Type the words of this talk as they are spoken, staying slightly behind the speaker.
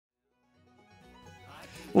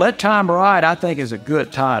Let Time Ride, I think, is a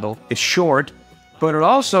good title. It's short, but it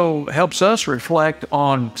also helps us reflect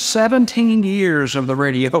on 17 years of the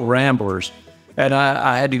Radio Ramblers. And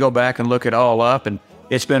I had to go back and look it all up, and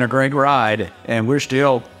it's been a great ride, and we're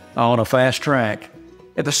still on a fast track.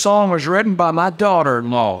 And the song was written by my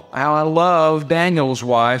daughter-in-law. How I love Daniel's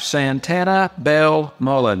wife, Santana Bell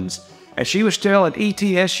Mullins. And she was still at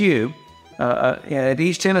ETSU, at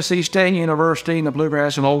East Tennessee State University in the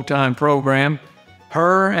Bluegrass and Old Time program.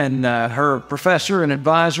 Her and her professor and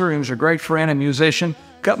advisor, who was a great friend and musician,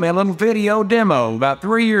 cut me a little video demo about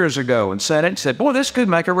 3 years ago and sent it and said, boy, this could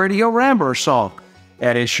make a Radio Rambler song.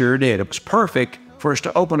 And it sure did. It was perfect for us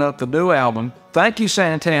to open up the new album. Thank you,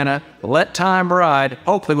 Santana. Let Time Ride.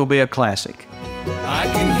 Hopefully will be a classic. I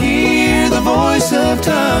can hear the voice of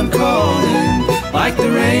time calling, like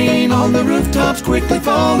the rain on the rooftops quickly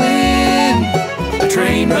falling. A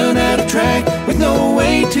train run out of track with no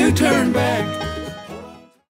way to turn back.